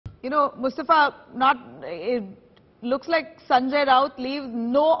You know, Mustafa, it looks like Sanjay Raut leaves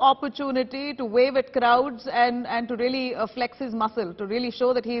no opportunity to wave at crowds and to really flex his muscle, to really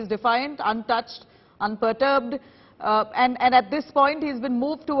show that he is defiant, untouched, unperturbed. And at this point, he's been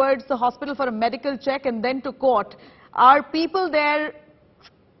moved towards the hospital for a medical check and then to court. Are people there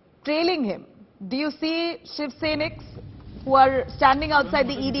trailing him? Do you see Shiv Senics who are standing outside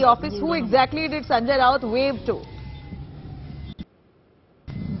the ED office? Who exactly did Sanjay Raut wave to?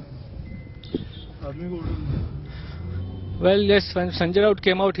 Well, yes, when Sanjay Raut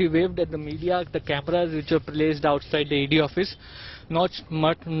came out, he waved at the media, the cameras which were placed outside the ED office. Not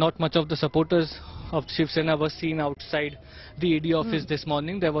much of the supporters of Shiv Sena was seen outside the ED office this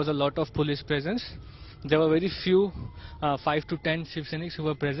morning. There was a lot of police presence. There were very few, 5 to 10 Shiv Senics who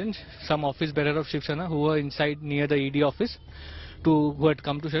were present, some office bearer of Shiv Sena who were inside near the ED office who had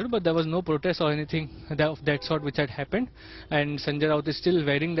come to shelter, but there was no protest or anything of that sort which had happened. And Sanjay Raut is still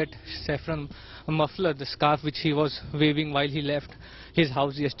wearing that saffron muffler, the scarf which he was waving while he left his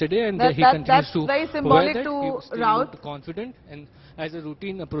house yesterday, and he continues to very symbolic wear that. to He was still Raut. confident and as a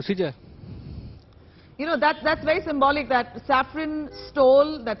routine procedure. You know, that's very symbolic, that saffron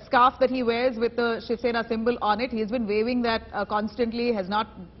stole, that scarf that he wears with the Shiv Sena symbol on it. He's been waving that constantly, has not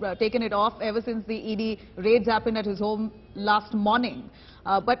taken it off ever since the ED raids happened at his home last morning.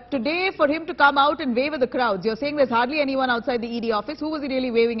 But today, for him to come out and wave at the crowds, you're saying there's hardly anyone outside the ED office. Who was he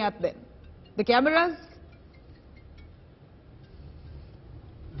really waving at then? The cameras?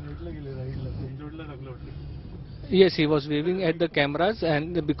 Yes, he was waving at the cameras,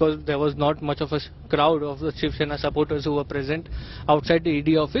 and because there was not much of a crowd of the Shiv Sena supporters who were present outside the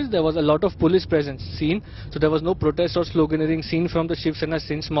ED office, there was a lot of police presence seen. So there was no protest or sloganeering seen from the Shiv Sena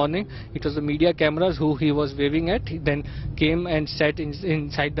since morning. It was the media cameras who he was waving at. He then came and sat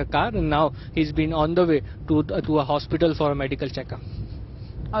inside the car, and now he's been on the way to a hospital for a medical checkup.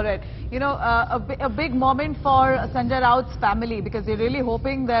 All right. You know, a big moment for Sanjay Raut's family, because they're really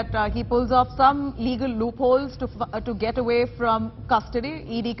hoping that he pulls off some legal loopholes to get away from custody,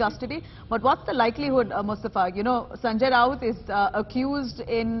 ED custody. But what's the likelihood, Mustafa? You know, Sanjay Raut is accused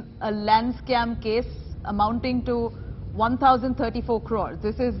in a land scam case amounting to 1,034 crores.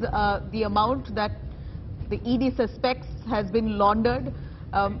 This is the amount that the ED suspects has been laundered.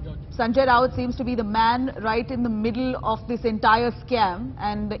 Sanjay Raut seems to be the man right in the middle of this entire scam,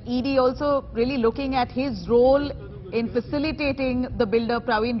 and the ED also really looking at his role in facilitating the builder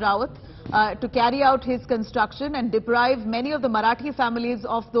Praveen Raut to carry out his construction and deprive many of the Marathi families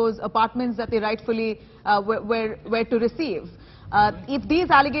of those apartments that they rightfully were to receive. If these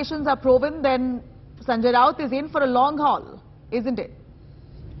allegations are proven, then Sanjay Raut is in for a long haul, isn't it?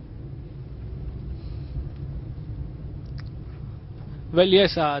 Well,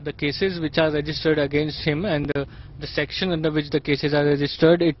 yes, the cases which are registered against him and the section under which the cases are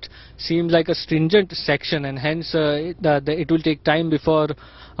registered, it seems like a stringent section, and hence it will take time before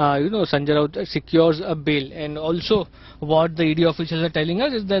Sanjay Raut secures a bail. And also what the ED officials are telling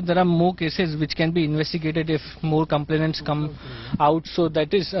us is that there are more cases which can be investigated if more complainants come out. So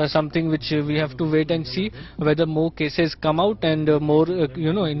that is something which we have to wait and see whether more cases come out and more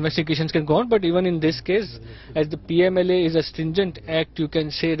investigations can go on. But even in this case, as the PMLA is a stringent act, you can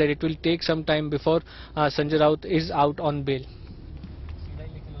say that it will take some time before Sanjay Raut is out on bail.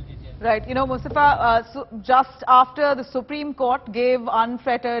 Right. You know, Mustafa, just after the Supreme Court gave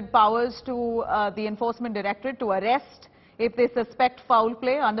unfettered powers to the Enforcement Directorate to arrest if they suspect foul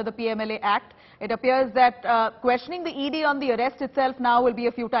play under the PMLA Act, it appears that questioning the ED on the arrest itself now will be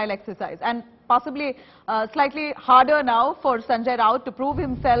a futile exercise, and possibly slightly harder now for Sanjay Raut to prove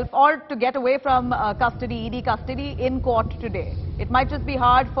himself or to get away from ED custody in court today. It might just be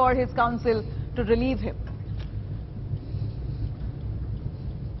hard for his counsel to relieve him.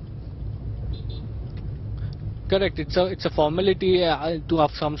 Correct. It's a formality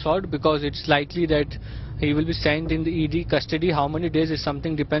of some sort, because it's likely that he will be sent in the ED custody. How many days is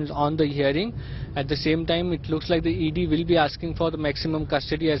something depends on the hearing. At the same time, it looks like the ED will be asking for the maximum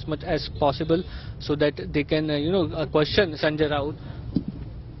custody as much as possible, so that they can question Sanjay Raut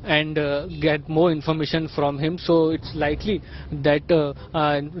and get more information from him. So it's likely that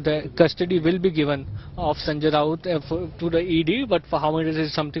the custody will be given of Sanjay Raut to the ED, but for how many days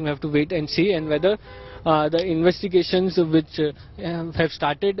is something we have to wait and see, and whether the investigations which have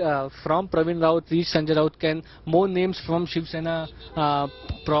started from Praveen Raut reach Sanjay Raut, can more names from Shiv Sena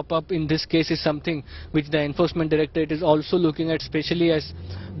prop up in this case, is something which the Enforcement Directorate is also looking at, especially as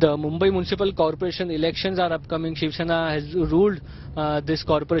the Mumbai Municipal Corporation elections are upcoming. Shiv Sena has ruled this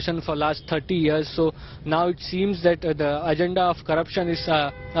corporation for last 30 years. So now it seems that the agenda of corruption is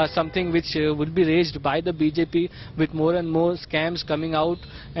something which will be raised by the BJP, with more and more scams coming out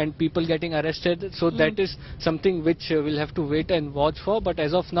and people getting arrested. So that is something which we'll have to wait and watch for. But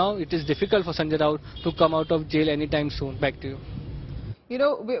as of now, it is difficult for Sanjay Raut to come out of jail anytime soon. Back to you. You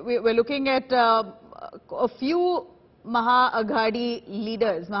know, we're looking at a few Maha-Aghadi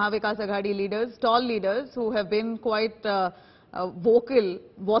leaders, Maha-Vikas Aghadi leaders, tall leaders who have been quite vocal,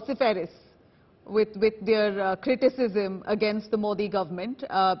 vociferous with their criticism against the Modi government,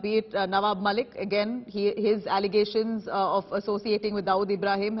 be it Nawab Malik. Again, his allegations of associating with Dawood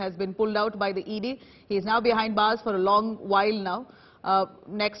Ibrahim has been pulled out by the ED. He is now behind bars for a long while now.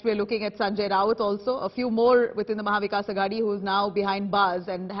 Next, we're looking at Sanjay Raut also, a few more within the Maha-Vikas Aghadi who is now behind bars,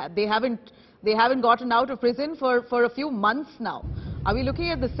 and they haven't gotten out of prison for a few months now. Are we looking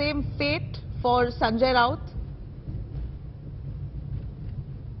at the same fate for Sanjay Raut?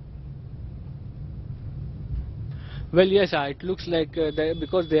 Well, yes, it looks like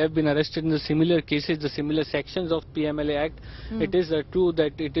because they have been arrested in the similar cases, the similar sections of PMLA Act, it is true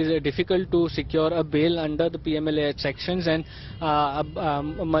that it is difficult to secure a bail under the PMLA Act sections, and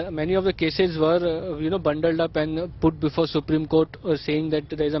many of the cases were, bundled up and put before Supreme Court, saying that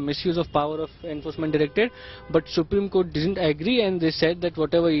there is a misuse of power of Enforcement Directorate. But Supreme Court didn't agree, and they said that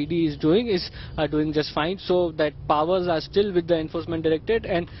whatever ED is doing doing just fine. So that powers are still with the Enforcement Directorate,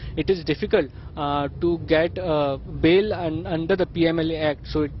 and it is difficult to get bail under the PMLA Act.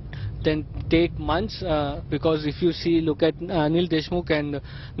 So it then take months, because if you look at Anil Deshmukh and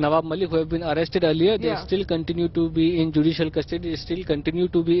Nawab Malik, who have been arrested earlier, they still continue to be in judicial custody, they still continue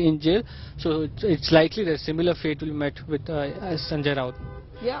to be in jail. So it's likely that similar fate will be met with Sanjay Raut.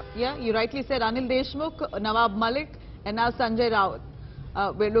 Yeah, you rightly said Anil Deshmukh, Nawab Malik, and now Sanjay Raut.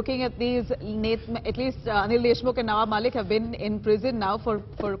 We're looking at these, at least Anil Deshmukh and Nawab Malik have been in prison now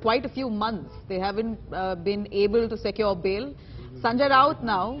for quite a few months. They haven't been able to secure bail. Sanjay Raut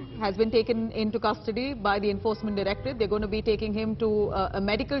now has been taken into custody by the Enforcement Directorate. They're going to be taking him to a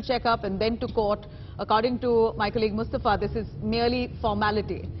medical checkup and then to court. According to my colleague Mustafa, this is merely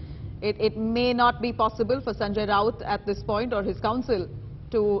formality. It may not be possible for Sanjay Raut at this point, or his counsel,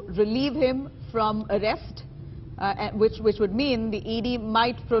 to relieve him from arrest. Which would mean the ED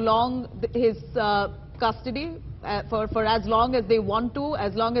might prolong his custody for as long as they want to,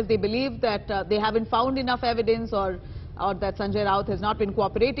 as long as they believe that they haven't found enough evidence, or that Sanjay Raut has not been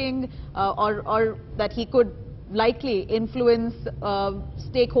cooperating, or that he could likely influence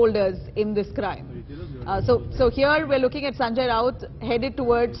stakeholders in this crime. So here we're looking at Sanjay Raut headed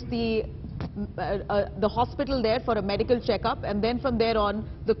towards the hospital there for a medical checkup, and then from there on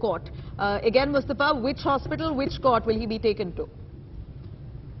the court. Again, Mustafa, which hospital, which court will he be taken to?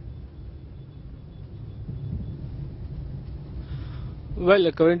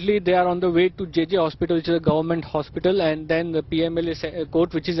 Well, currently they are on the way to JJ Hospital, which is a government hospital, and then the PMLA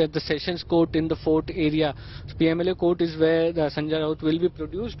court, which is at the Sessions Court in the Fort area. So PMLA court is where the Sanjay Raut will be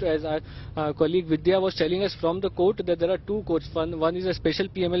produced. As our colleague Vidya was telling us from the court, that there are two courts. One is a special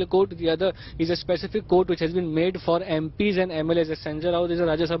PMLA court, the other is a specific court which has been made for MPs and MLAs. As Sanjay Raut is a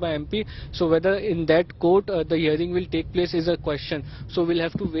Rajya Sabha MP, so whether in that court the hearing will take place is a question. So we'll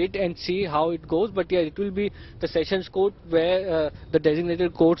have to wait and see how it goes. But yeah, it will be the Sessions Court where the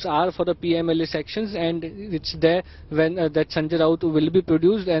designated courts are for the PMLA sections, and it's there when that Sanjay Raut will be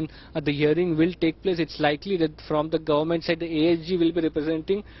produced and the hearing will take place. It's likely that from the government side the ASG will be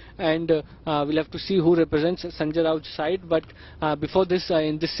representing, and we'll have to see who represents Sanjay Raut's side. But before this,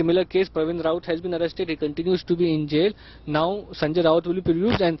 in this similar case, Pravin Raut has been arrested. He continues to be in jail. Now Sanjay Raut will be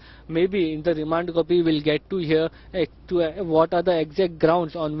produced, and maybe in the remand copy we'll get to hear what are the exact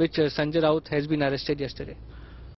grounds on which Sanjay Raut has been arrested yesterday.